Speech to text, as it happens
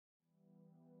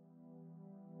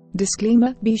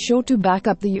Disclaimer: be sure to back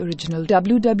up the original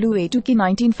WWE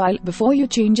 2K19 file before you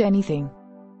change anything.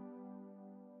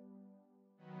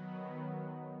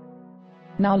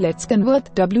 Now let's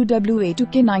convert WWE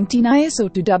 2K19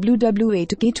 ISO to WWE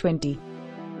 2K20.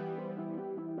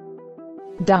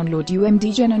 Download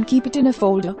UMDGen and keep it in a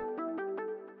folder.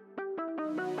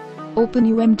 Open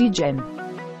UMDGen.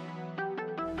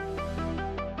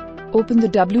 Open the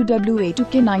WWE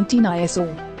 2K19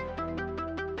 ISO.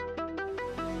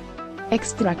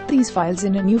 Extract these files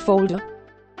in a new folder.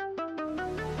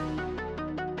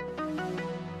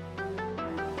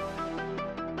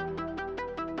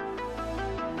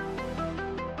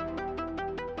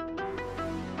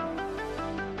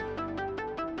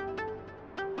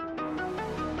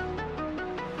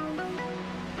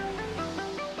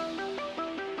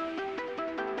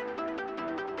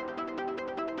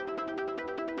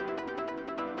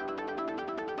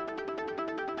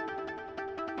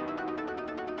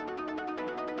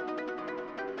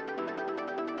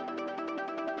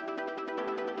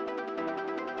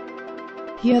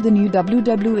 Here the new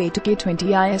WWE 2K20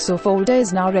 ISO folder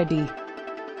is now ready.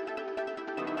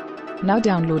 Now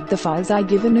download the files I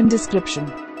given in description.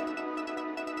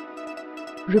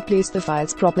 Replace the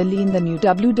files properly in the new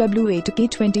WWE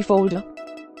 2K20 folder.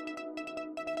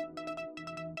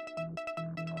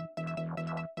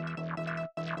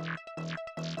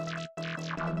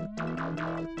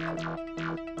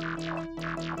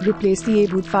 Replace the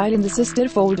aboot file in the sister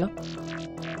folder.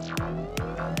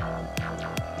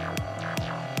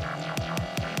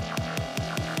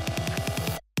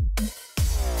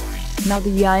 Now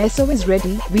the ISO is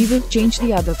ready, we will change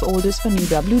the other folders for new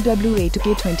WWE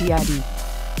 2K20 ID.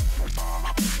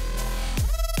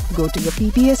 Go to the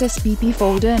PPSSPP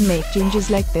folder and make changes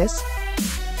like this.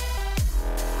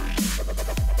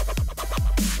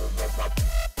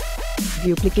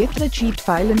 Duplicate the cheat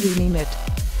file and rename it.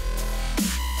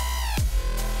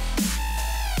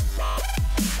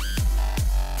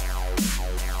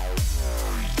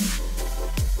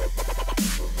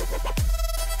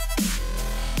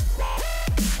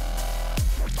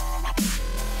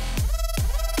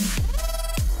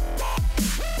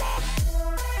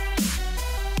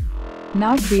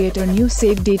 Now create a new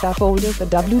save data folder for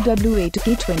WWE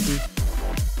 2K20.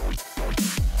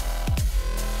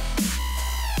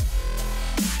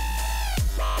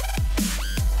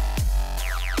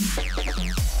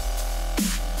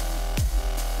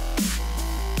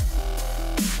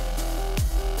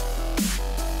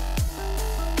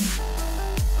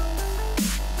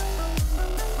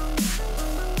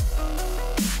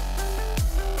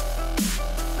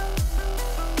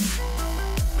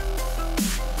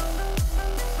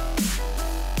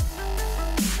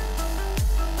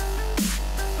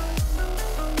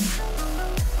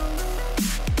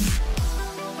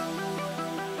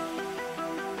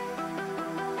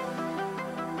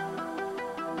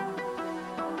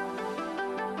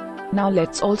 Now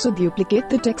let's also duplicate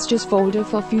the textures folder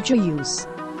for future use.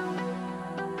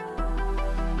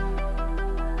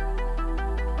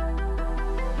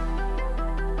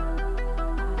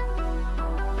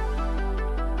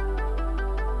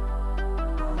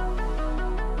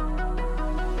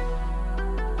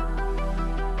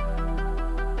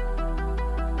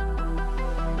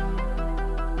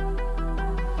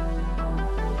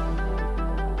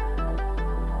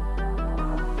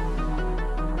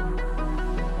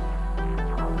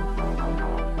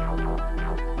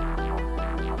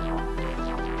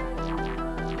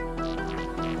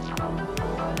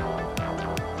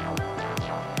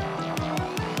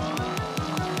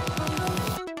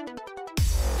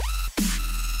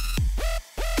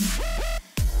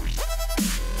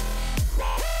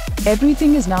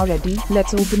 Everything is now ready,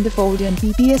 let's open the folder in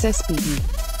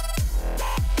PPSSPP.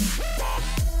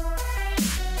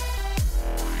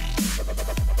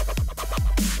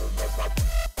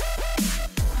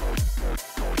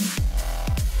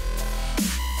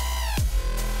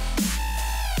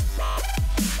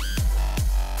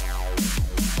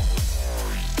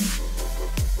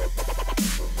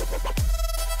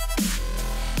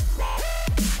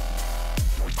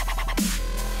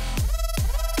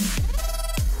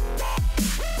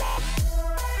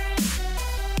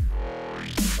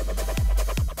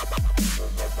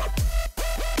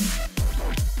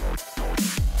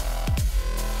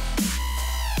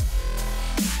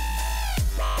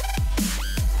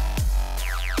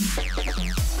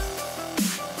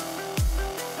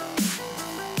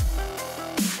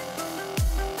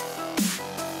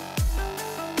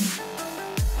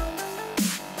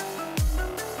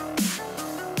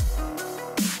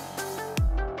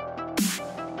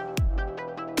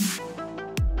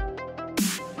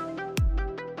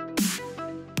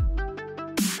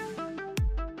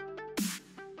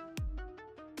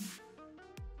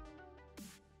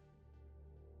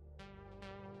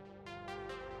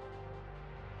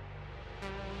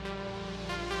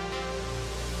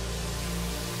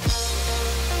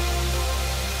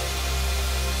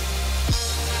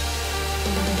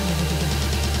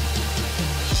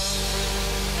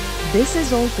 This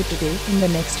is all for today. In the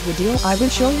next video, I will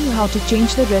show you how to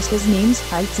change the wrestlers' names,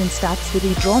 heights and stats with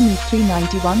the Draw Me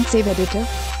 391 Save Editor.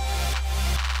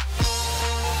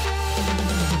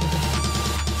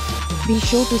 Be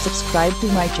sure to subscribe to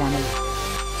my channel.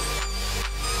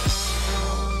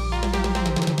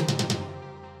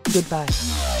 Goodbye.